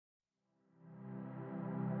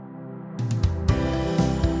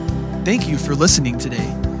Thank you for listening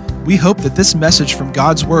today. We hope that this message from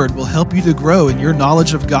God's Word will help you to grow in your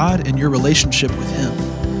knowledge of God and your relationship with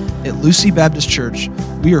Him. At Lucy Baptist Church,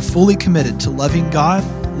 we are fully committed to loving God,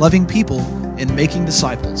 loving people, and making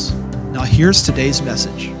disciples. Now here's today's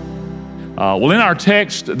message. In our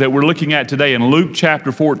text that we're looking at today in Luke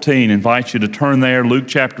chapter 14, I invite you to turn there, Luke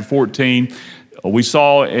chapter 14. We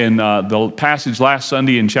saw in the passage last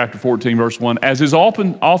Sunday in chapter 14, verse 1, as is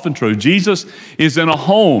often true, Jesus is in a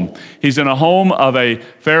home. He's in a home of a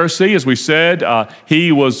Pharisee, as we said.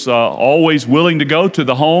 He was always willing to go to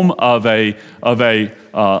the home of a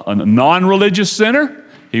non-religious sinner.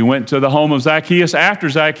 He went to the home of Zacchaeus after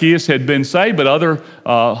Zacchaeus had been saved, but other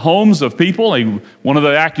homes of people. One of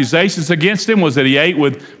the accusations against him was that he ate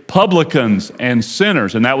with publicans and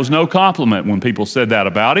sinners, and that was no compliment when people said that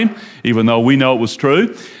about him, even though we know it was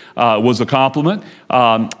true. It was a compliment.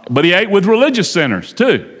 But he ate with religious sinners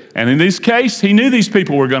too. And in this case, he knew these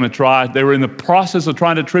people were going to try. They were in the process of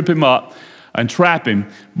trying to trip him up and trap him,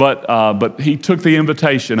 but he took the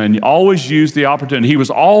invitation and always used the opportunity. He was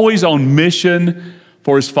always on mission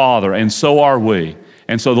for his Father, and so are we.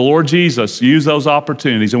 And so the Lord Jesus used those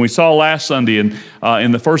opportunities. And we saw last Sunday in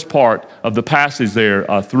the first part of the passage there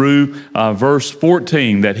through verse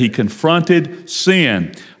 14 that he confronted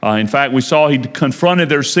sin. In fact, we saw he confronted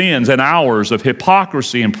their sins and ours of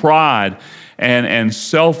hypocrisy and pride and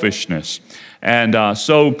selfishness. And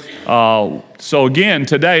so again,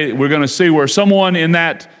 today we're going to see where someone in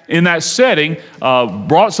that setting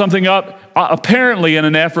brought something up apparently in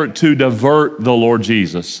an effort to divert the Lord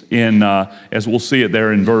Jesus. As we'll see it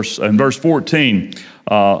there in verse 14.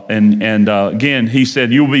 Again, he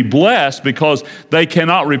said, "You will be blessed because they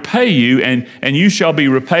cannot repay you, and you shall be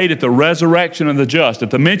repaid at the resurrection of the just."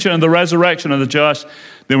 At the mention of the resurrection of the just,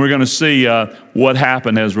 then we're going to see what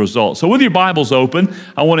happened as a result. So with your Bibles open,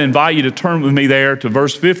 I want to invite you to turn with me there to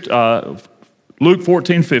verse 15, Luke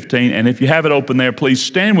 14:15. And if you have it open there, please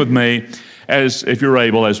stand with me if you're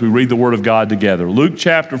able, as we read the Word of God together. Luke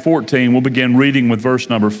chapter 14, we'll begin reading with verse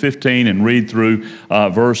number 15 and read through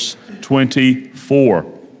verse 24.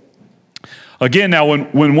 Again, now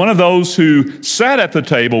when one of those who sat at the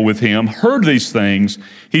table with him heard these things,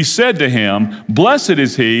 he said to him, "Blessed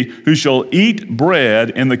is he who shall eat bread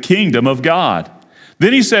in the kingdom of God."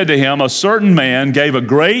 Then he said to him, "A certain man gave a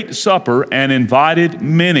great supper and invited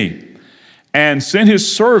many, and sent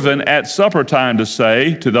his servant at supper time to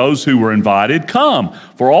say to those who were invited, 'Come,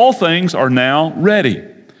 for all things are now ready.'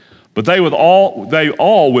 But they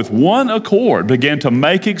all with one accord began to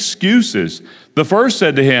make excuses. The first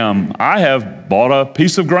said to him, 'I have bought a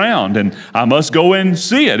piece of ground, and I must go and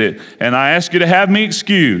see it, and I ask you to have me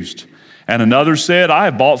excused.' And another said, 'I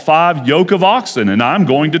have bought 5 yoke of oxen, and I'm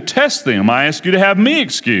going to test them. I ask you to have me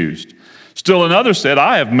excused.' Still another said,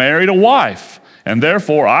 'I have married a wife, and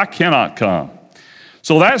therefore I cannot come.'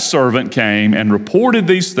 So that servant came and reported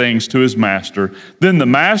these things to his master. Then the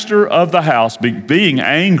master of the house, being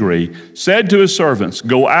angry, said to his servants,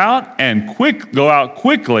 Go out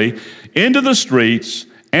quickly into the streets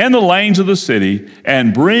and the lanes of the city,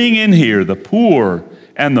 and bring in here the poor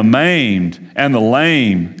and the maimed and the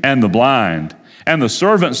lame and the blind." And the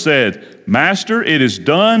servant said, "Master, it is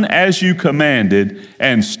done as you commanded,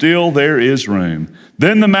 and still there is room."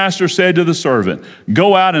 Then the master said to the servant,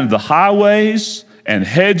 "Go out into the highways and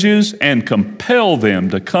hedges and compel them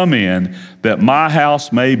to come in, that my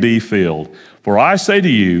house may be filled. For I say to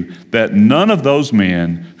you that none of those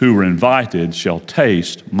men who were invited shall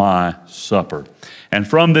taste my supper." And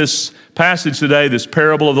from this passage today, this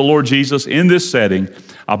parable of the Lord Jesus in this setting,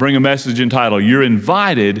 I'll bring a message entitled, "You're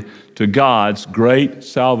Invited to God's Great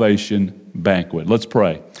Salvation Banquet." Let's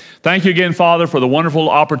pray. Thank you again, Father, for the wonderful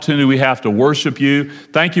opportunity we have to worship you.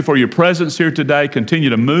 Thank you for your presence here today.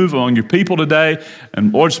 Continue to move among your people today.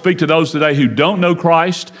 And Lord, speak to those today who don't know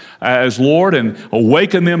Christ as Lord, and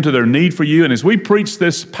awaken them to their need for you. And as we preach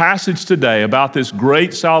this passage today about this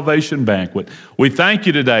great salvation banquet, we thank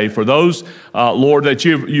you today for those, Lord, that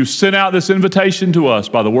you've sent out this invitation to us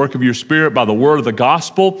by the work of your Spirit, by the word of the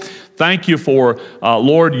gospel. Thank you for,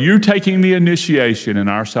 Lord, you taking the initiation in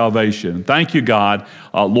our salvation. Thank you, God,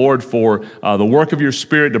 Lord, for the work of your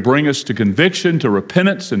Spirit to bring us to conviction, to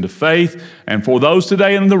repentance, and to faith. And for those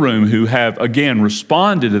today in the room who have, again,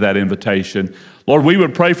 responded to that invitation, Lord, we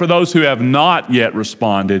would pray for those who have not yet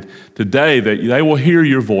responded today, that they will hear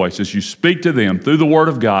your voice as you speak to them through the Word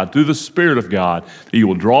of God, through the Spirit of God, that you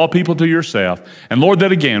will draw people to yourself. And Lord,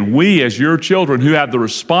 that again, we as your children who have the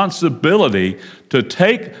responsibility to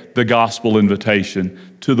take the gospel invitation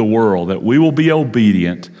to the world, that we will be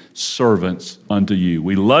obedient servants unto you.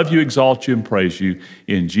 We love you, exalt you, and praise you.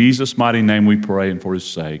 In Jesus' mighty name we pray, and for his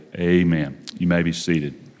sake, amen. You may be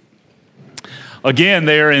seated. again,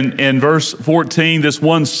 there in verse 14, this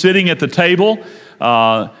one sitting at the table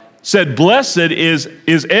said, "Blessed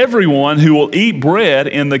is everyone who will eat bread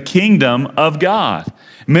in the kingdom of God."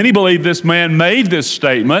 Many believe this man made this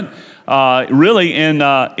statement really in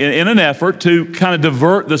an effort to kind of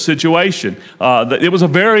divert the situation. It was a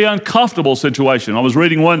very uncomfortable situation. I was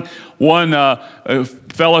reading one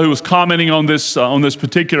fellow who was commenting on this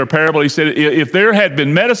particular parable. He said, if there had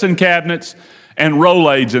been medicine cabinets and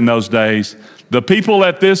Rolaids in those days, the people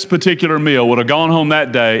at this particular meal would have gone home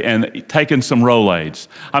that day and taken some Rolaids.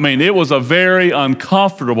 I mean, it was a very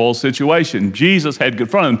uncomfortable situation Jesus had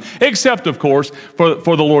confronted them, except, of course,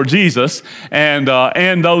 for the Lord Jesus and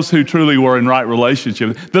those who truly were in right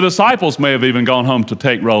relationship. The disciples may have even gone home to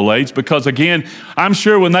take Rolaids because, again, I'm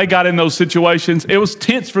sure when they got in those situations, it was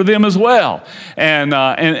tense for them as well.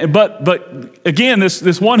 But again,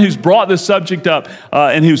 this one who's brought this subject up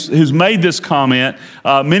and who's made this comment,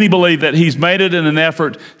 many believe that he's made it in an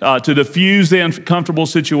effort to diffuse the uncomfortable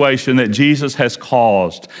situation that Jesus has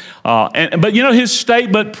caused. But his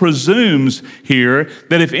statement presumes here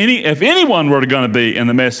that if anyone were going to be in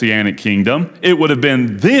the Messianic kingdom, it would have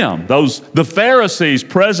been them, the Pharisees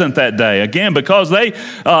present that day. Again, because they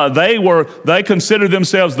considered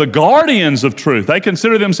themselves the guardians of truth. They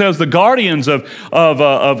consider themselves the guardians of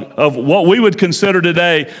what we would consider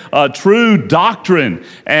today true doctrine.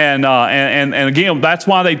 And again, that's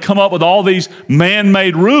why they'd come up with all these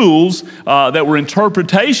man-made rules that were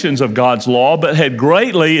interpretations of God's law, but had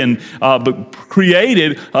greatly but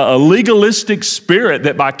created a legalistic spirit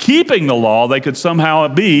that by keeping the law, they could somehow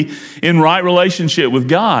be in right relationship with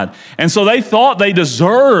God. And so they thought they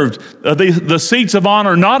deserved the seats of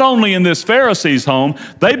honor not only in this Pharisee's home,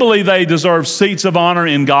 they believed they deserved seats of honor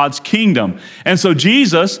in God's kingdom. And so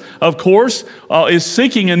Jesus, of course, is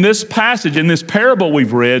seeking in this passage, in this parable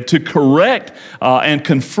we've read, to correct and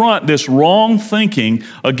confront this wrong thinking,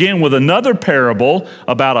 again, with another parable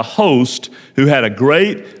about a host who had a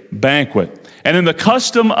great banquet. And in the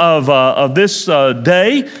custom of this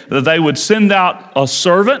day, that they would send out a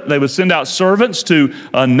servant. They would send out servants to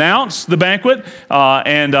announce the banquet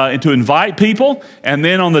and to invite people. And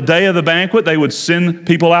then on the day of the banquet, they would send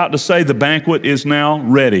people out to say the banquet is now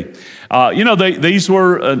ready. These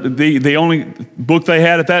were the only book they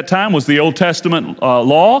had at that time was the Old Testament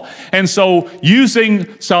law. And so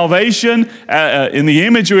using salvation in the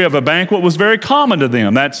imagery of a banquet was very common to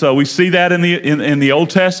them. We see that in the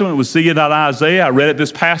Old Testament. We see it in Isaiah. I read it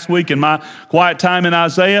this past week in my quiet time in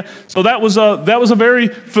Isaiah. So that was a very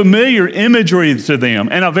familiar imagery to them,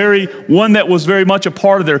 and one that was very much a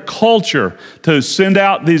part of their culture to send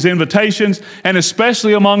out these invitations, and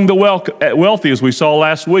especially among the wealthy, as we saw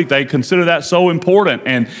last week. They consider that so important,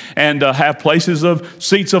 and have places of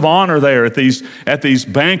seats of honor there at these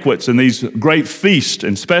banquets and these great feasts,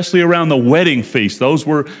 and especially around the wedding feast. Those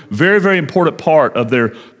were very, very important part of their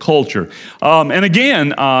culture. And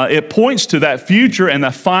again, it points to that future and the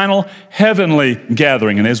final heavenly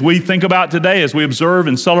gathering. And as we think about today, as we observe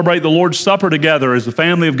and celebrate the Lord's Supper together as the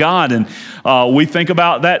family of God, and we think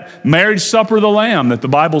about that marriage supper of the Lamb that the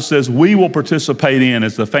Bible says we will participate in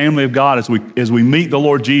as the family of God as we meet the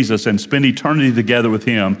Lord Jesus and spend eternity together with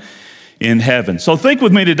Him in heaven. So think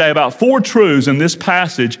with me today about 4 truths in this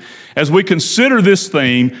passage as we consider this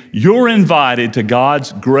theme: you're invited to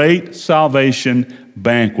God's great salvation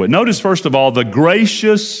banquet. Notice, first of all, the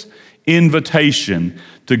gracious invitation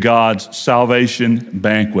to God's salvation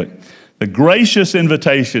banquet. The gracious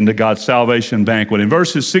invitation to God's salvation banquet. In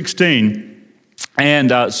verses 16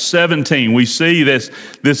 and 17, we see this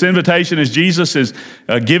invitation as Jesus is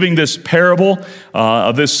giving this parable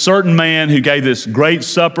of this certain man who gave this great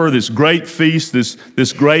supper, this great feast,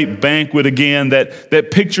 this great banquet again that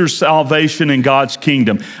pictures salvation in God's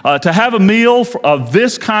kingdom. To have a meal of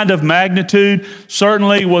this kind of magnitude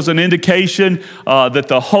certainly was an indication that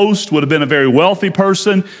the host would have been a very wealthy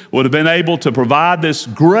person, would have been able to provide this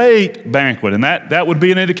great banquet, and that would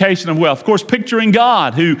be an indication of wealth. Of course, picturing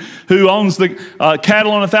God who owns the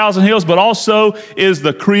cattle on 1,000 hills, but also is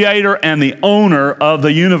the creator and the owner of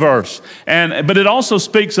the universe. But it also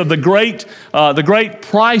speaks of the great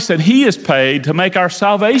price that He has paid to make our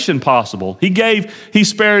salvation possible. He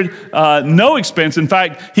spared no expense. In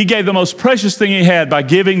fact, He gave the most precious thing He had by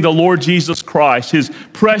giving the Lord Jesus Christ, His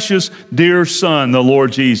precious dear Son, the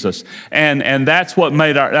Lord Jesus. And that's what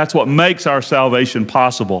makes our salvation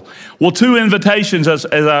possible. Well, 2 invitations, as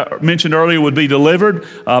I mentioned earlier, would be delivered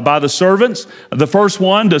by the servants. The first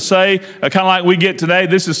one to say, kind of like we get today,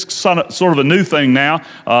 this is sort of a new thing now.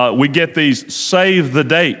 We get these save the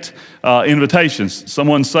date invitations.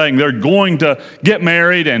 Someone saying they're going to get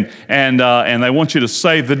married and they want you to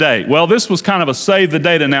save the date. Well, this was kind of a save the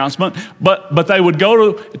date announcement, but they would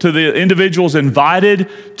go to the individuals invited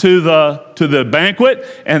to the banquet,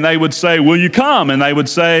 and they would say, "Will you come?" And they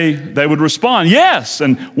would respond, "Yes."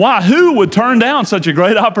 And why? Who would turn down such a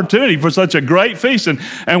great opportunity for such a great feast?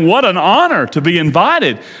 And what an honor to be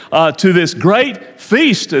invited to this great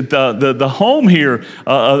feast at the home here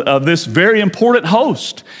of this very important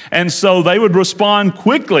host. And so they would respond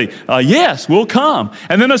quickly, "Yes, we'll come."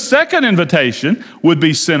 And then a second invitation would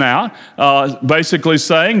be sent out, basically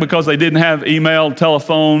saying, because they didn't have email,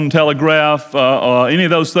 telephone, telegraph, any of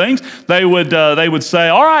those things, they would say,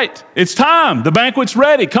 "All right, it's time. The banquet's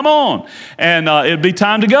ready. Come on." And it'd be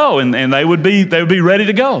time to go, and they would be ready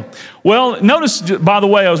to go. Well, notice, by the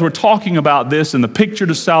way, as we're talking about this in the picture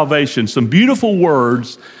to salvation, some beautiful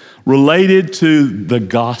words related to the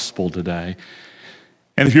gospel today.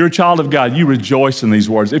 And if you're a child of God, you rejoice in these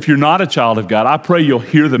words. If you're not a child of God, I pray you'll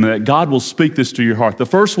hear them and that God will speak this to your heart. The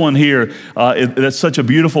first one here, that's such a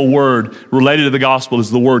beautiful word related to the gospel,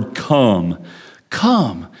 is the word come.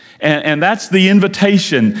 Come. And that's the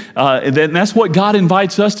invitation. And that's what God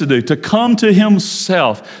invites us to do, to come to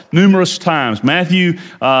Himself numerous times. Matthew,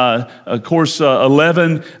 of course,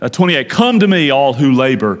 11:28. "Come to me, all who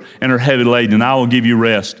labor and are heavy laden, and I will give you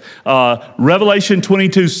rest." Revelation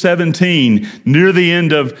 22:17, near the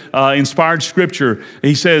end of inspired Scripture,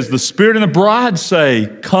 he says, "The Spirit and the bride say,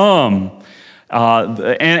 'Come.'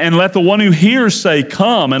 And let the one who hears say,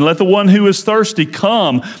 'Come,' and let the one who is thirsty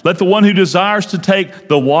come. Let the one who desires to take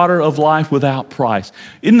the water of life without price."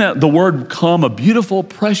 Isn't that the word "come" a beautiful,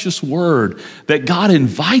 precious word that God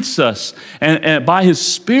invites us and by His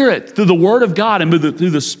Spirit through the Word of God and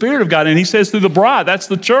through the Spirit of God. And He says through the bride, that's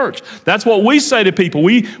the church. That's what we say to people.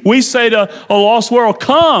 We say to a lost world,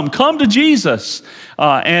 come to Jesus.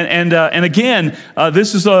 And again,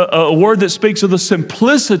 this is a word that speaks of the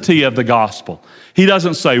simplicity of the gospel. He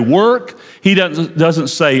doesn't say work. He doesn't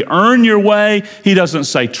say earn your way. He doesn't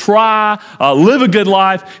say try, live a good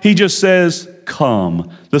life. He just says come.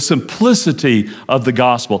 The simplicity of the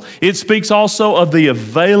gospel. It speaks also of the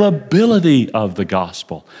availability of the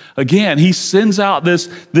gospel. Again, He sends out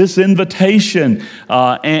this invitation,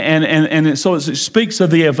 and so it speaks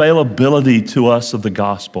of the availability to us of the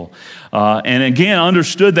gospel. And again,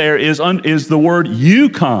 understood there is the word "you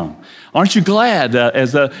come." Aren't you glad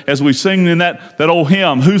as we sing in that old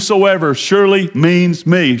hymn, "Whosoever surely means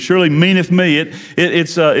me, surely meaneth me."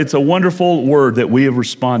 It's a wonderful word that we have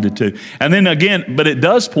responded to. And then again, but it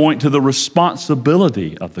does point to the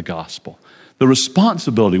responsibility of the gospel. The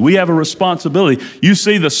responsibility. We have a responsibility. You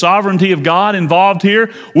see the sovereignty of God involved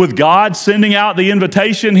here with God sending out the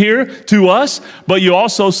invitation here to us, but you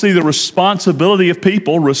also see the responsibility of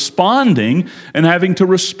people responding and having to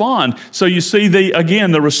respond. So you see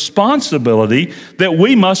the responsibility that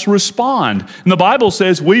we must respond. And the Bible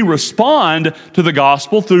says we respond to the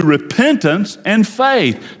gospel through repentance and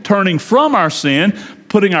faith, turning from our sin,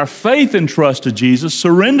 putting our faith and trust to Jesus,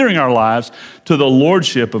 surrendering our lives to the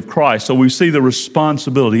lordship of Christ. So we see the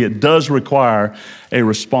responsibility. It does require a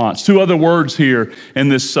response. Two other words here in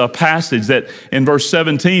this passage that in verse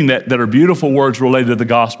 17 that are beautiful words related to the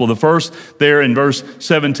gospel. The first there in verse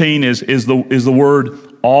 17 is the word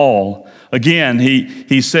all. Again,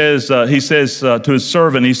 he says to his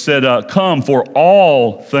servant, he said, "Come for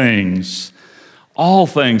all things." All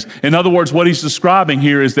things. In other words, what he's describing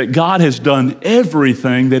here is that God has done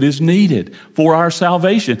everything that is needed for our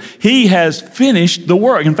salvation. He has finished the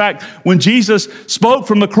work. In fact, when Jesus spoke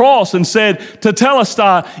from the cross and said,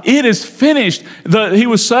 "Tetelestai, it is finished," he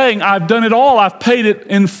was saying, "I've done it all. I've paid it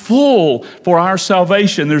in full for our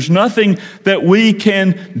salvation." There's nothing that we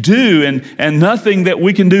can do and nothing that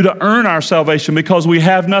we can do to earn our salvation because we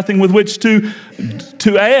have nothing with which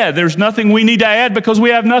to add. There's nothing we need to add because we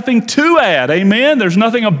have nothing to add. Amen? There's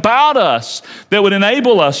nothing about us that would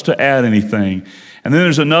enable us to add anything. And then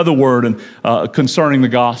there's another word concerning the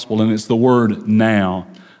gospel, and it's the word now.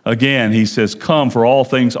 Again, he says, "Come, for all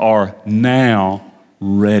things are now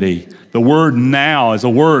ready." The word "now" is a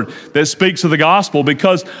word that speaks of the gospel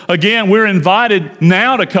because, again, we're invited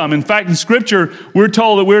now to come. In fact, in Scripture, we're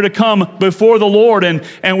told that we're to come before the Lord and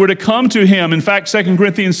we're to come to Him. In fact, 2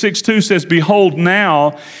 Corinthians 6:2 says, "Behold,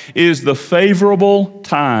 now is the favorable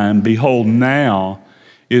time. Behold, now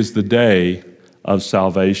is the day of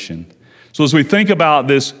salvation." So as we think about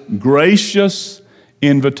this gracious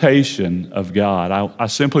invitation of God, I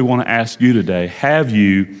simply want to ask you today, have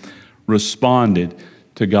you responded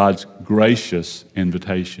to God's gracious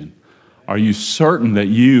invitation? Are you certain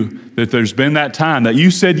that there's been that time that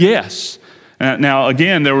you said yes Now,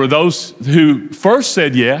 again, there were those who first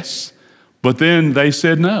said yes, but then they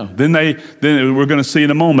said no. Then we're going to see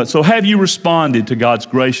in a moment. So have you responded to God's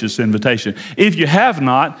gracious invitation? If you have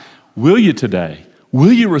not, will you today?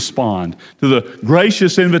 Will you respond to the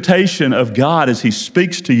gracious invitation of God as He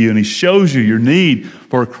speaks to you and He shows you your need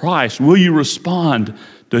for Christ? Will you respond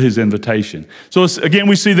to His invitation? So again,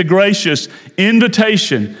 we see the gracious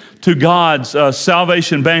invitation to God's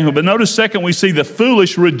salvation banquet. But notice second, we see the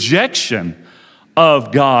foolish rejection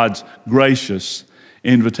of God's gracious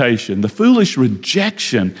invitation. The foolish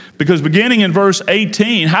rejection, because beginning in verse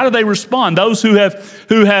 18, how do they respond? Those who have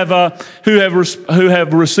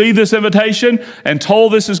received this invitation and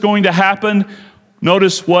told this is going to happen,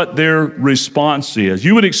 notice what their response is.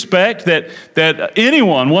 You would expect that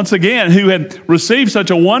anyone, once again, who had received such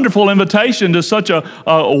a wonderful invitation to such a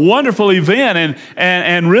wonderful event,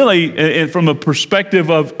 and really, from a perspective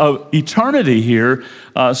of eternity here,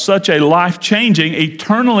 such a life-changing,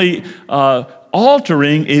 eternally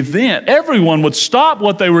altering event, everyone would stop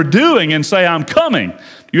what they were doing and say, I'm coming.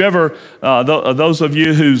 You ever, those of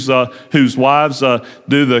you whose wives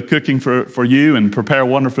do the cooking for you and prepare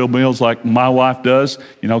wonderful meals like my wife does,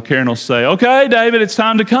 Karen will say, okay, David, it's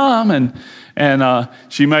time to come. And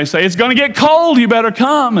she may say, it's going to get cold, you better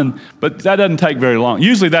come. But that doesn't take very long.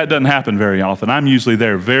 Usually that doesn't happen very often. I'm usually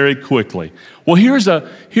there very quickly. Well, here's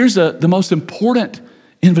the most important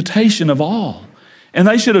invitation of all. And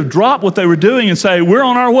they should have dropped what they were doing and say, we're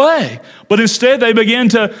on our way. But instead, they began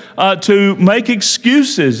to make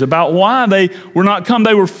excuses about why they were not come.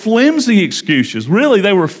 They were flimsy excuses. Really,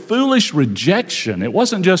 they were foolish rejection. It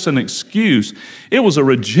wasn't just an excuse. It was a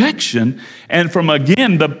rejection. And from,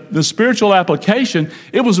 again, the spiritual application,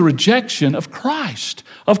 it was a rejection of Christ's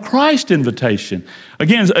invitation.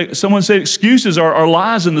 Again, someone said excuses are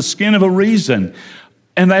lies in the skin of a reason.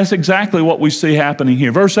 And that's exactly what we see happening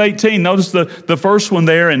here. Verse 18, notice the first one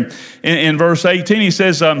there. In verse 18, he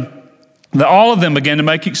says, that all of them began to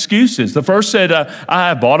make excuses. The first said, I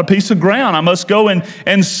have bought a piece of ground. I must go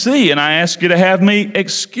and see, and I ask you to have me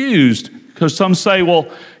excused. Because some say, well,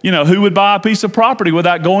 who would buy a piece of property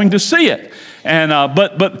without going to see it? And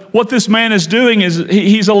but what this man is doing is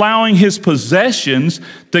he's allowing his possessions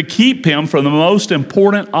to keep him from the most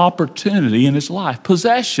important opportunity in his life.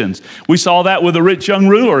 Possessions. We saw that with the rich young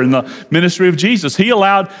ruler in the ministry of Jesus. He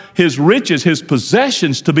allowed his riches, his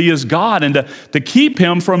possessions, to be his God and to keep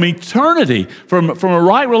him from eternity, from a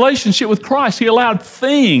right relationship with Christ. He allowed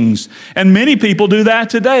things, and many people do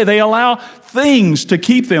that today. They allow things to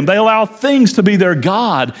keep them. They allow things to be their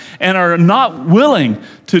God and are not willing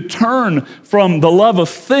to turn from the love of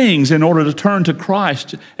things in order to turn to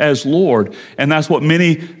Christ as Lord. And that's what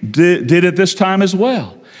many did at this time as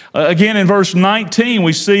well. Again, in verse 19,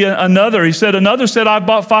 we see another. He said, another said, I've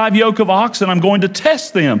bought 5 yoke of oxen. I'm going to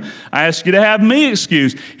test them. I ask you to have me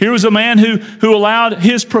excused. Here was a man who allowed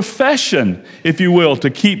his profession, if you will, to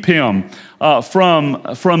keep him from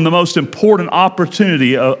the most important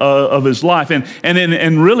opportunity of his life,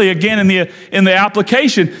 and really again in the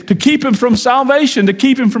application to keep him from salvation, to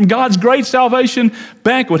keep him from God's great salvation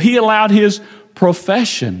banquet. He allowed his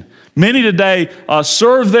profession. Many today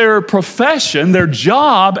serve their profession, their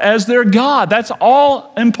job, as their God. That's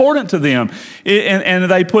all important to them, and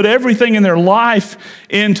they put everything in their life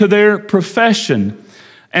into their profession,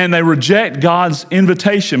 and they reject God's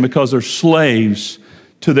invitation because they're slaves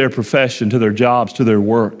to their profession, to their jobs, to their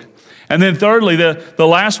work. And then thirdly, the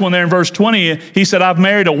last one there in verse 20, he said, I've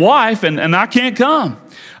married a wife and I can't come.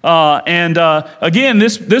 Again,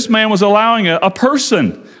 this man was allowing a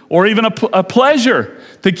person or even a pleasure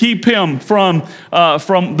to keep him from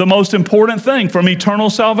the most important thing, from eternal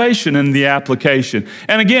salvation in the application.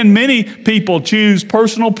 And again, many people choose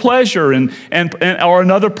personal pleasure or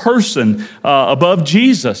another person above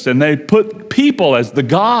Jesus, and they put people as the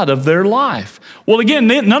God of their life. Well, again,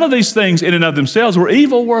 none of these things in and of themselves were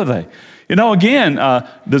evil, were they? Again,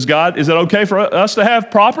 is it okay for us to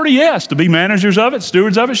have property? Yes. To be managers of it,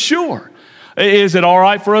 stewards of it? Sure. Is it all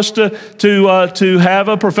right for us to have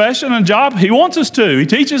a profession and a job? He wants us to. He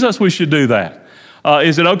teaches us we should do that.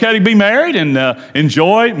 Is it okay to be married and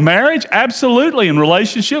enjoy marriage? Absolutely. In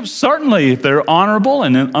relationships, certainly, if they're honorable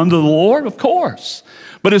and under the Lord, of course.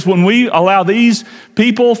 But it's when we allow these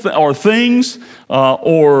people or things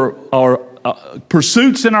or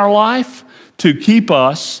pursuits in our life to keep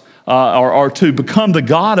us are to become the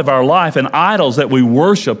God of our life and idols that we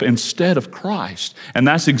worship instead of Christ. And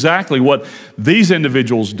that's exactly what these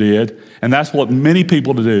individuals did, and that's what many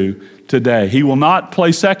people do today. He will not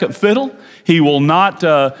play second fiddle. He will not,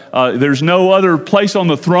 there's no other place on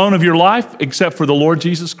the throne of your life except for the Lord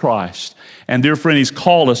Jesus Christ. And dear friend, He's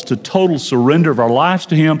called us to total surrender of our lives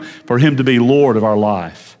to Him, for Him to be Lord of our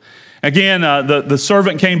life. Again, the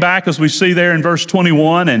servant came back, as we see there in verse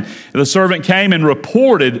 21, and the servant came and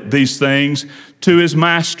reported these things to his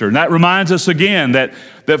master. And that reminds us again that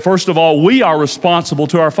first of all, we are responsible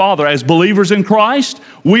to our Father. As believers in Christ,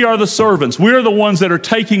 we are the servants. We are the ones that are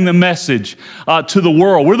taking the message to the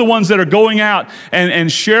world. We're the ones that are going out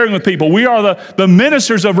and sharing with people. We are the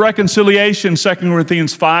ministers of reconciliation, 2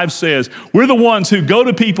 Corinthians 5 says. We're the ones who go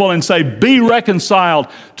to people and say, be reconciled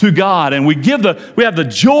to God. And we have the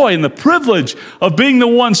joy and the privilege of being the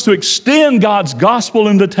ones to extend God's gospel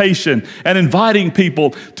invitation and inviting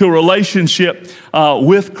people to a relationship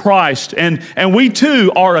with Christ. And we too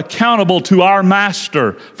are accountable to our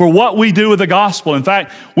Master for what we do with the gospel. In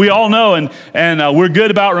fact, we all know, and we're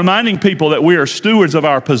good about reminding people that we are stewards of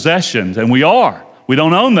our possessions, and we are. We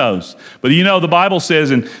don't own those. But you know, the Bible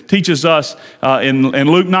says and teaches us in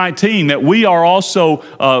Luke 19 that we are also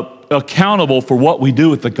accountable for what we do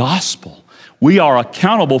with the gospel. We are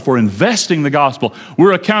accountable for investing the gospel.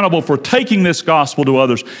 We're accountable for taking this gospel to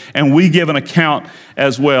others, and we give an account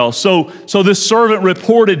as well. So this servant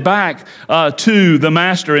reported back to the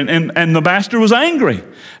master, and the master was angry.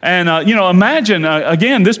 And imagine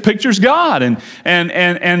again, this pictures God and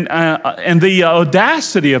the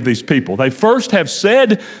audacity of these people. They first have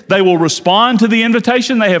said they will respond to the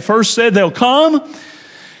invitation. They have first said they'll come.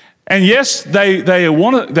 And yes, they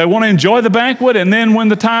want to enjoy the banquet, and then when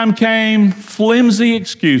the time came, flimsy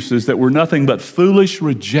excuses that were nothing but foolish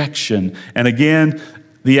rejection. And again,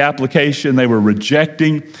 the application, they were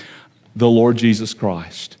rejecting the Lord Jesus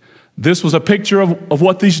Christ. This was a picture of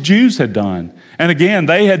what these Jews had done. And again,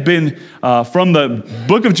 they had been, from the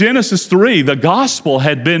book of Genesis 3, the gospel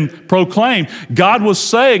had been proclaimed. God was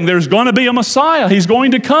saying there's going to be a Messiah. He's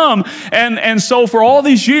going to come. And so for all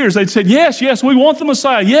these years, they'd said, yes, we want the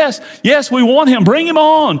Messiah. Yes, we want Him. Bring Him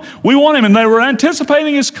on. We want Him. And they were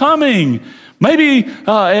anticipating His coming. Maybe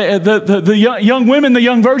the young women, the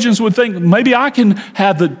young virgins would think, maybe I can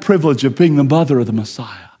have the privilege of being the mother of the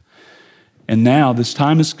Messiah. And now this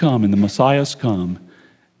time has come, and the Messiah has come,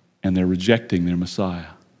 and they're rejecting their Messiah.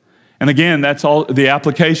 And again, that's all. The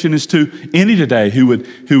application is to any today who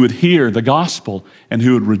would hear the gospel and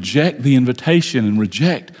who would reject the invitation and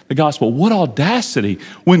reject the gospel. What audacity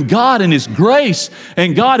when God in His grace,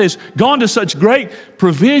 and God has gone to such great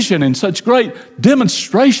provision and such great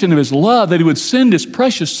demonstration of His love that He would send His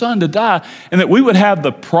precious Son to die, and that we would have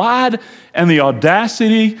the pride and the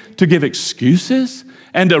audacity to give excuses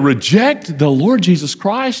and to reject the Lord Jesus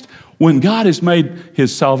Christ when God has made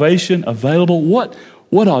His salvation available. What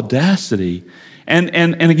audacity. And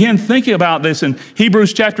again, thinking about this in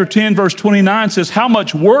Hebrews chapter 10, verse 29 says, how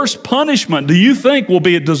much worse punishment do you think will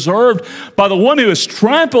be deserved by the one who has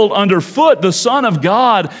trampled underfoot the Son of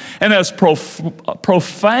God and has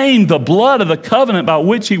profaned the blood of the covenant by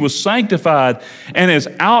which He was sanctified and has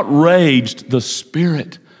outraged the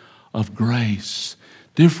Spirit of grace?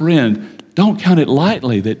 Dear friend, don't count it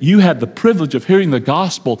lightly that you had the privilege of hearing the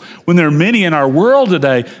gospel when there are many in our world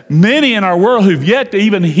today, many in our world who've yet to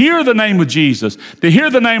even hear the name of Jesus, to hear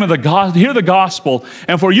the name of the God, to hear the gospel,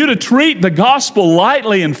 and for you to treat the gospel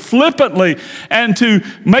lightly and flippantly and to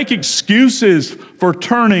make excuses for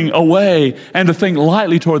turning away and to think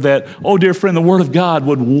lightly toward that. Oh, dear friend, the Word of God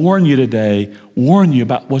would warn you today, warn you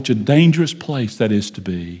about what a dangerous place that is to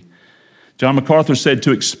be. John MacArthur said,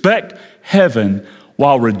 to expect heaven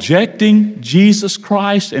while rejecting Jesus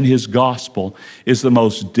Christ and His gospel is the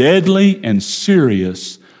most deadly and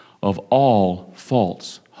serious of all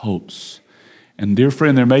false hopes. And dear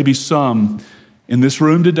friend, there may be some in this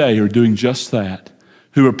room today who are doing just that,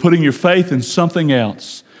 who are putting your faith in something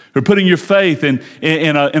else, who are putting your faith in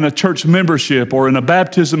a church membership or in a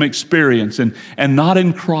baptism experience and not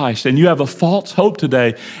in Christ. And you have a false hope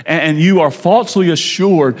today, and you are falsely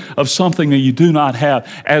assured of something that you do not have,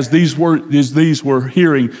 as these were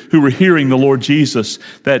hearing, who were hearing the Lord Jesus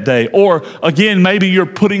that day. Or again, maybe you're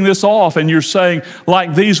putting this off and you're saying,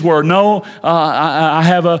 like these were, no, I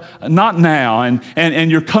have not now.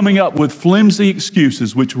 And you're coming up with flimsy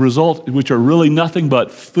excuses which are really nothing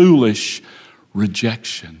but foolish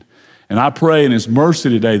rejection. And I pray in His mercy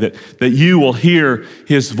today that you will hear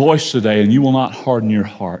His voice today and you will not harden your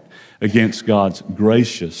heart against God's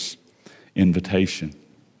gracious invitation.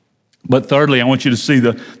 But thirdly, I want you to see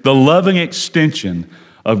the loving extension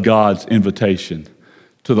of God's invitation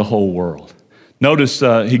to the whole world. Notice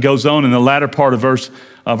he goes on in the latter part of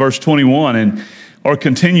verse 21 or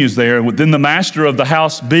continues there. Then the master of the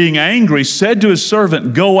house, being angry, said to his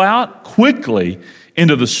servant, "Go out quickly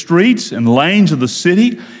into the streets and lanes of the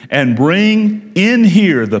city and bring in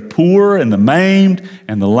here the poor and the maimed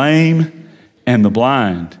and the lame and the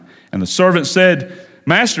blind." And the servant said,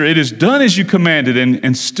 "Master, it is done as you commanded,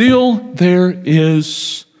 and still there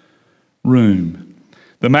is room."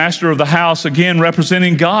 The master of the house, again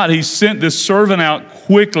representing God, he sent this servant out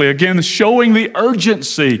quickly, again showing the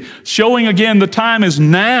urgency, showing again the time is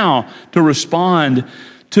now to respond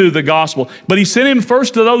to the gospel. But he sent him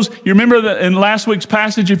first to those, you remember that in last week's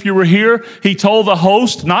passage, if you were here, he told the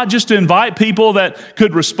host not just to invite people that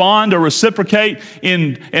could respond or reciprocate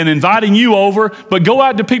in inviting you over, but go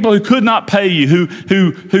out to people who could not pay you,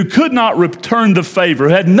 who could not return the favor,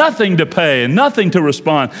 who had nothing to pay and nothing to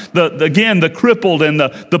respond. Again, the crippled and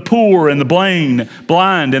the poor and the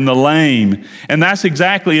blind and the lame. And that's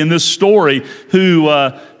exactly in this story who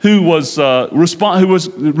was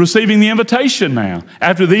receiving the invitation now.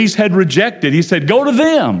 After these had rejected, he said, "Go to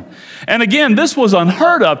them." And again, this was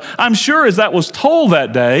unheard of. I'm sure as that was told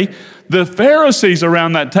that day, the Pharisees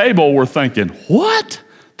around that table were thinking, "What?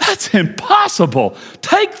 That's impossible.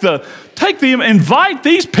 Invite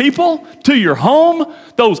these people to your home,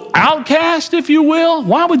 those outcasts, if you will.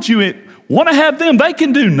 Why would you want to have them? They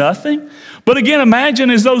can do nothing." But again, imagine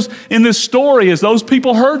as those in this story, as those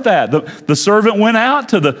people heard that, the servant went out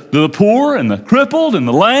to the poor and the crippled and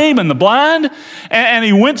the lame and the blind, and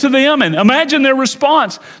he went to them, and imagine their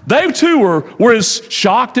response. They too were as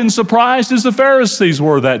shocked and surprised as the Pharisees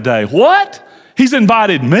were that day. What? He's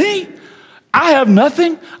invited me? I have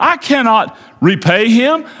nothing. I cannot repay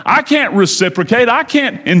him. I can't reciprocate. I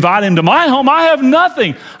can't invite him to my home. I have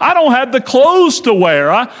nothing. I don't have the clothes to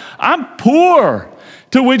wear. I'm poor.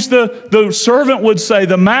 To which the servant would say,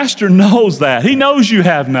 the master knows that. He knows you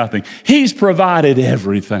have nothing. He's provided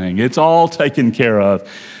everything. It's all taken care of.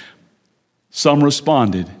 Some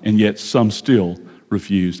responded, and yet some still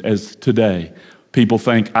refused. As today, people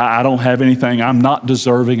think, I don't have anything. I'm not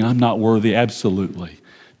deserving. I'm not worthy. Absolutely.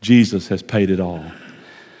 Jesus has paid it all.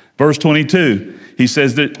 Verse 22, he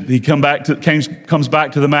says that he comes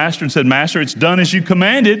back to the master and said, "Master, it's done as you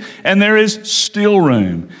commanded, and there is still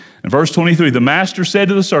room." In verse 23, the master said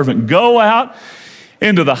to the servant, "Go out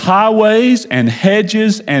into the highways and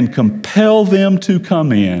hedges and compel them to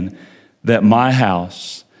come in, that my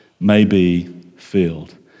house may be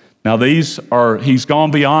filled." Now he's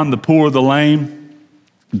gone beyond the poor, the lame,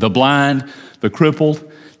 the blind, the crippled.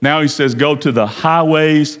 Now he says, go to the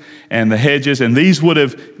highways and the hedges, and these would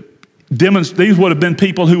have been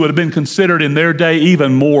people who would have been considered in their day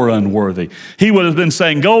even more unworthy. He would have been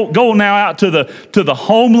saying, go now out to the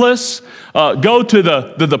homeless, go to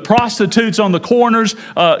the prostitutes on the corners,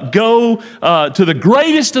 go to the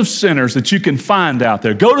greatest of sinners that you can find out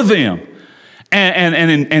there. Go to them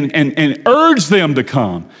and urge them to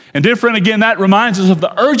come. And dear friend, again, that reminds us of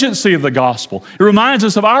the urgency of the gospel. It reminds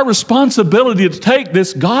us of our responsibility to take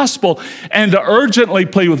this gospel and to urgently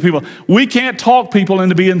plead with people. We can't talk people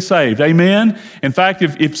into being saved. Amen? In fact,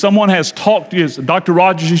 if someone has talked, as Dr.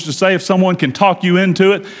 Rogers used to say, if someone can talk you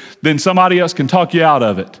into it, then somebody else can talk you out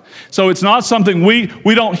of it. So it's not something we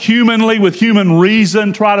don't humanly, with human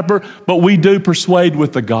reason, but we do persuade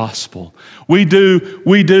with the gospel. We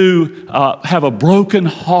do have a broken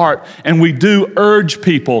heart, and we do urge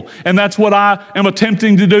people. And that's what I am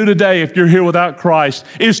attempting to do today, if you're here without Christ,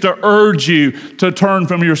 is to urge you to turn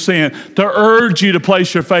from your sin, to urge you to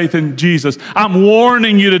place your faith in Jesus. I'm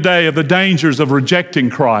warning you today of the dangers of rejecting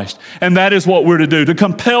Christ. And that is what we're to do, to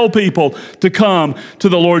compel people to come to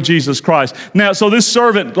the Lord Jesus Christ. Now, so this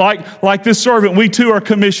servant, like this servant, we too are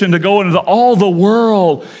commissioned to go into all the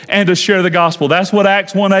world and to share the gospel. That's what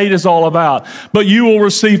Acts 1:8 is all about. But you will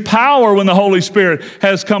receive power when the Holy Spirit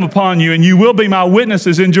has come upon you, and you will be my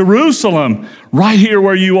witnesses in Jerusalem, right here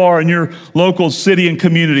where you are in your local city and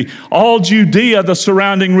community, all Judea, the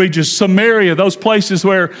surrounding regions, Samaria, those places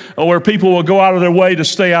where people will go out of their way to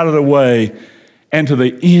stay out of their way, and to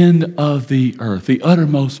the end of the earth, the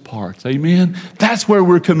uttermost parts. Amen? That's where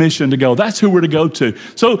we're commissioned to go. That's who we're to go to.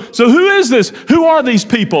 So who is this? Who are these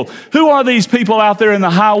people? Who are these people out there in the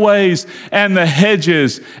highways and the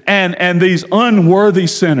hedges and these unworthy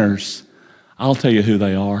sinners? I'll tell you who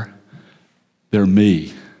they are. They're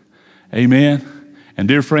me. Amen? And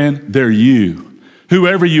dear friend, they're you.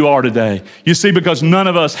 Whoever you are today. You see, because none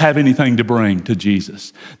of us have anything to bring to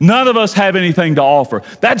Jesus. None of us have anything to offer.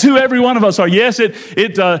 That's who every one of us are. Yes,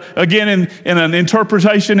 again, in an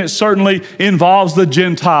interpretation, it certainly involves the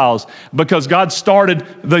Gentiles, because God started,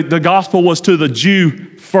 the gospel was to the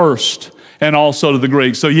Jew first. and also to the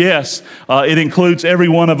Greek. So yes, it includes every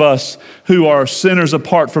one of us who are sinners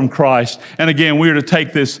apart from Christ. And again, we are to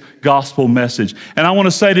take this gospel message. And I want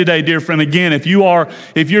to say today, dear friend, again, if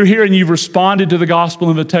you're here and you've responded to the gospel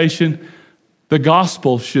invitation, the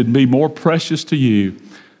gospel should be more precious to you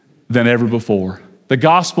than ever before. The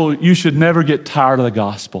gospel, you should never get tired of the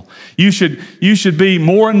gospel. You should be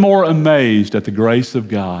more and more amazed at the grace of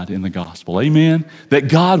God in the gospel. Amen? That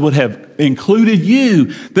God would have included you,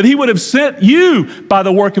 that He would have sent you by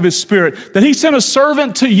the work of His Spirit, that He sent a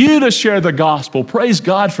servant to you to share the gospel. Praise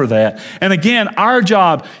God for that. And again, our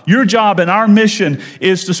job, your job, and our mission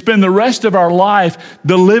is to spend the rest of our life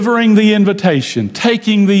delivering the invitation,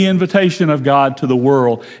 taking the invitation of God to the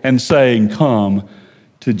world and saying, come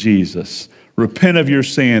to Jesus. Repent of your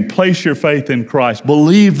sin. Place your faith in Christ.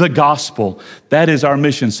 Believe the gospel. That is our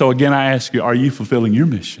mission. So again, I ask you, are you fulfilling your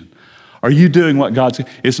mission? Are you doing what God said?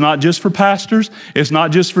 It's not just for pastors. It's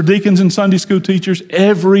not just for deacons and Sunday school teachers.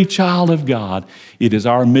 Every child of God, it is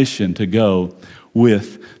our mission to go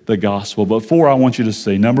with the gospel. But I want you to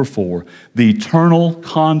see, number 4, the eternal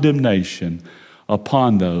condemnation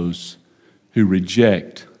upon those who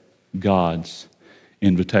reject God's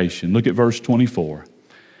invitation. Look at verse 24.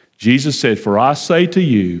 Jesus said, for I say to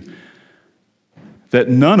you that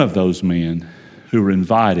none of those men who were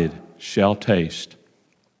invited shall taste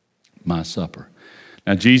my supper.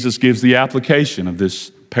 Now, Jesus gives the application of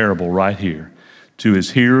this parable right here to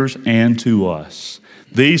His hearers and to us.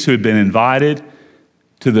 These who had been invited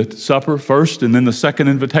to the supper first and then the second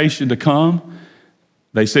invitation to come,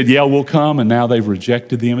 they said, yeah, we'll come, and now they've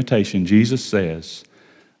rejected the invitation. Jesus says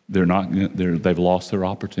they've lost their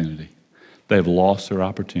opportunity. They've lost their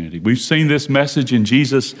opportunity. We've seen this message in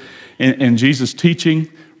Jesus'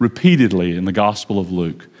 teaching repeatedly in the Gospel of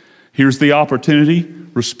Luke. Here's the opportunity.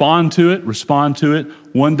 Respond to it.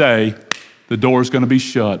 One day, the door is going to be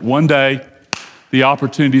shut. One day, the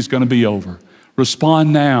opportunity is going to be over.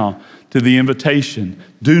 Respond now to the invitation.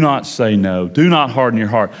 Do not say no. Do not harden your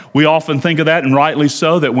heart. We often think of that, and rightly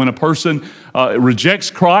so, that when a person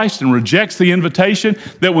rejects Christ and rejects the invitation,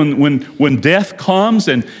 that when death comes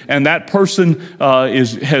and that person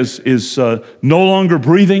is no longer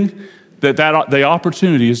breathing, that the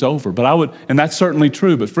opportunity is over. And that's certainly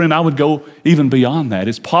true. But friend, I would go even beyond that.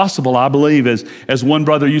 It's possible, I believe, as one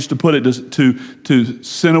brother used to put it, to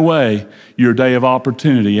sin away your day of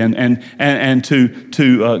opportunity and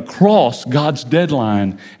to cross God's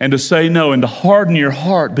deadline and to say no and to harden your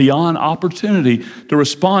heart beyond opportunity to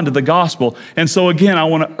respond to the gospel. And so again, I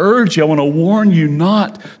want to urge you, I want to warn you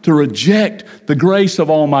not to reject the grace of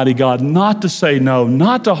Almighty God, not to say no,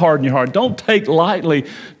 not to harden your heart. Don't take lightly.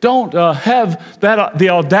 Don't have the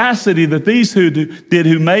audacity that these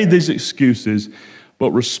who made these excuses, but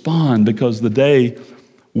respond, because the day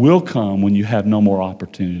will come when you have no more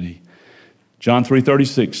opportunity. John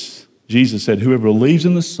 3:36, Jesus said, whoever believes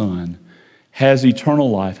in the Son has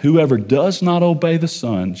eternal life. Whoever does not obey the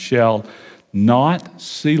Son shall not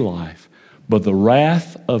see life, but the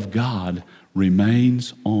wrath of God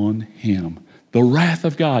remains on him. The wrath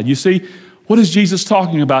of God. You see, what is Jesus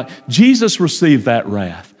talking about? Jesus received that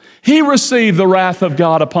wrath. He received the wrath of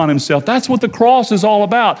God upon Himself. That's what the cross is all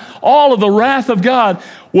about. All of the wrath of God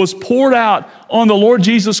was poured out on the Lord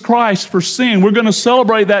Jesus Christ for sin. We're going to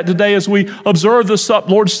celebrate that today as we observe the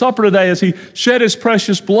Lord's Supper today. As He shed His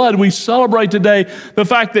precious blood, we celebrate today the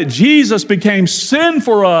fact that Jesus became sin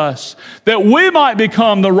for us, that we might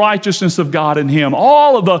become the righteousness of God in Him.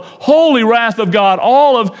 All of the holy wrath of God,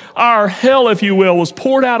 all of our hell, if you will, was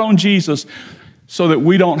poured out on Jesus so that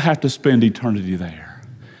we don't have to spend eternity there.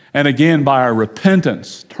 And again, by our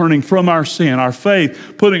repentance, turning from our sin, our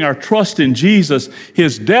faith, putting our trust in Jesus,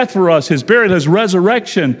 His death for us, His burial, His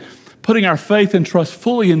resurrection, putting our faith and trust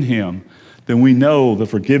fully in Him, then we know the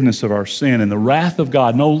forgiveness of our sin, and the wrath of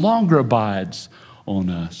God no longer abides on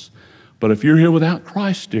us. But if you're here without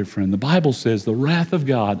Christ, dear friend, the Bible says the wrath of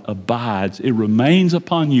God abides. It remains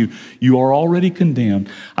upon you. You are already condemned.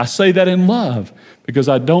 I say that in love because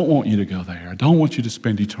I don't want you to go there. I don't want you to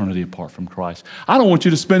spend eternity apart from Christ. I don't want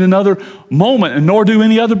you to spend another moment, and nor do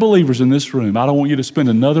any other believers in this room. I don't want you to spend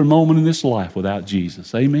another moment in this life without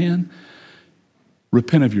Jesus. Amen?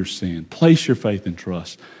 Repent of your sin. Place your faith and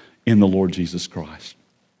trust in the Lord Jesus Christ.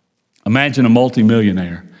 Imagine a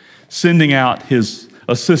multimillionaire sending out his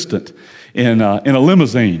assistant in a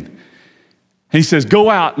limousine. He says, go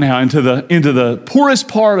out now into the poorest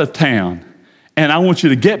part of town And I want you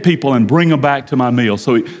to get people and bring them back to my meal,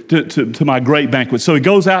 to my great banquet. So he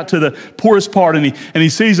goes out to the poorest part, and he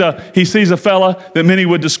sees a fella that many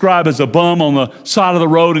would describe as a bum on the side of the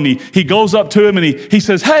road, and he goes up to him and he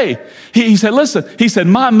says, "Hey," he said, "listen," he said,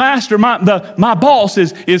 "my master, my boss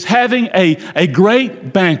is having a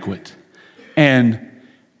great banquet, and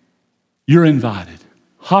you're invited.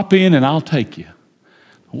 Hop in and I'll take you."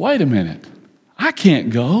 Wait a minute. I can't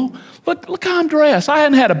go. Look how I'm dressed. I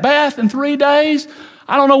hadn't had a bath in 3 days.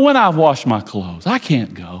 I don't know when I've washed my clothes. I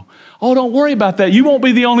can't go. Oh, don't worry about that. You won't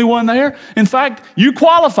be the only one there. In fact, you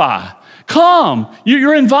qualify. Come.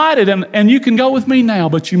 You're invited, and you can go with me now,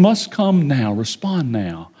 but you must come now. Respond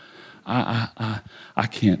now. I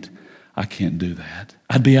can't do that.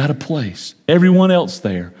 I'd be out of place. Everyone else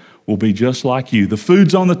there will be just like you. The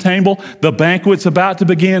food's on the table. The banquet's about to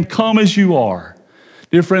begin. Come as you are.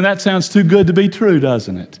 Dear friend, that sounds too good to be true,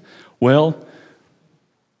 doesn't it? Well,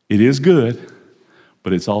 it is good,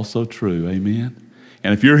 but it's also true. Amen?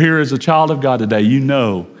 And if you're here as a child of God today, you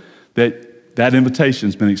know that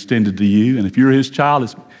invitation's been extended to you. And if you're his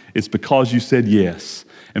child, it's because you said yes.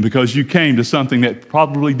 And because you came to something that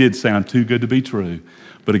probably did sound too good to be true.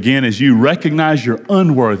 But again, as you recognize your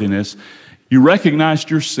unworthiness, you recognized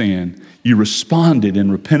your sin, you responded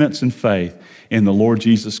in repentance and faith in the Lord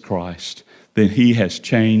Jesus Christ, then he has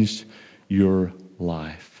changed your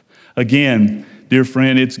life. Again, dear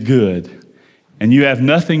friend, it's good. And you have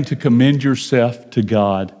nothing to commend yourself to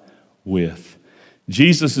God with.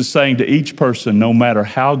 Jesus is saying to each person, no matter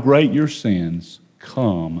how great your sins,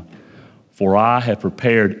 come, for I have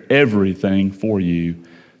prepared everything for you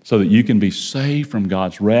so that you can be saved from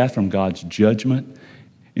God's wrath, from God's judgment,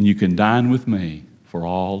 and you can dine with me for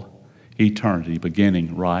all eternity,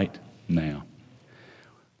 beginning right now.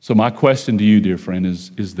 So my question to you, dear friend,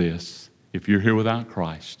 is this. If you're here without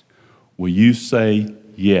Christ, will you say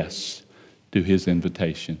yes to his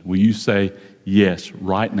invitation? Will you say, yes,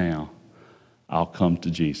 right now, I'll come to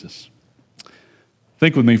Jesus?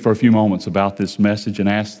 Think with me for a few moments about this message and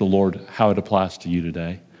ask the Lord how it applies to you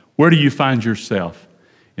today. Where do you find yourself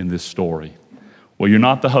in this story? Well, you're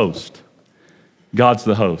not the host. God's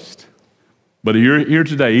the host. But you're here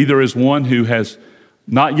today either as one who has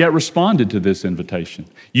not yet responded to this invitation.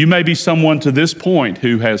 You may be someone to this point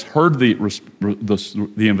who has heard the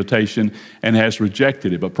invitation and has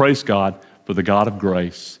rejected it. But praise God for the God of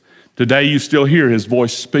grace. Today you still hear his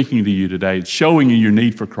voice speaking to you today. It's showing you your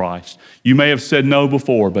need for Christ. You may have said no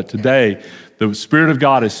before, but today the Spirit of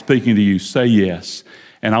God is speaking to you. Say yes.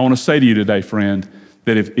 And I want to say to you today, friend,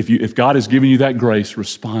 that if God has given you that grace,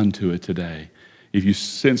 respond to it today. If you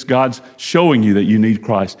sense God's showing you that you need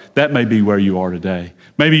Christ, that may be where you are today.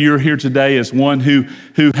 Maybe you're here today as one who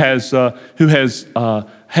has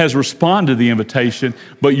responded to the invitation,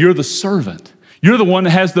 but you're the servant. You're the one that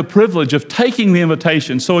has the privilege of taking the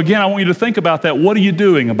invitation. So again, I want you to think about that. What are you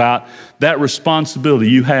doing about that responsibility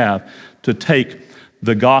you have to take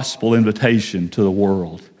the gospel invitation to the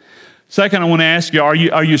world? Second, I want to ask you, are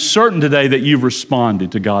you certain today that you've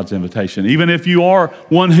responded to God's invitation? Even if you are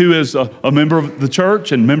one who is a member of the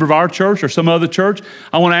church and member of our church or some other church,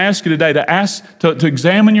 I want to ask you today to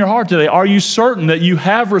examine your heart today. Are you certain that you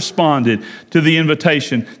have responded to the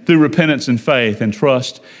invitation through repentance and faith and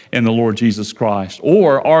trust in the Lord Jesus Christ?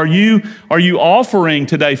 Or are you offering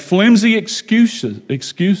today flimsy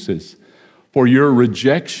excuses for your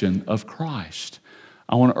rejection of Christ?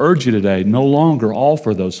 I want to urge you today, no longer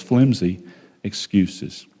offer those flimsy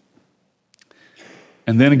excuses.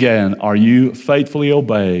 And then again, are you faithfully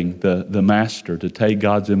obeying the Master to take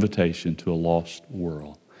God's invitation to a lost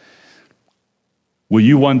world? Will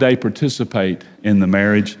you one day participate in the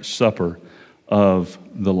marriage supper of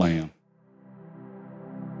the Lamb?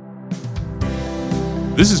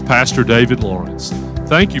 This is Pastor David Lawrence.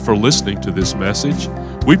 Thank you for listening to this message.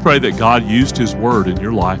 We pray that God used His Word in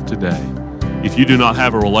your life today. If you do not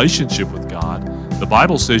have a relationship with God, the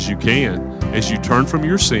Bible says you can as you turn from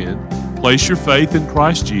your sin, place your faith in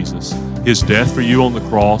Christ Jesus, His death for you on the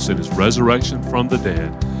cross and His resurrection from the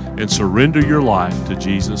dead, and surrender your life to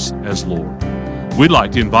Jesus as Lord. We'd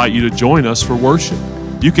like to invite you to join us for worship.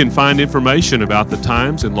 You can find information about the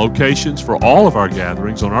times and locations for all of our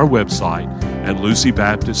gatherings on our website at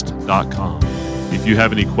lucybaptist.com. If you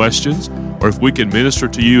have any questions, or if we can minister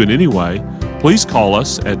to you in any way, please call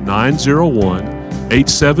us at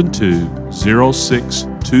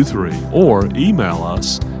 901-872-0623 or email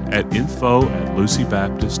us at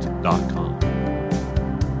info@lucybaptist.com.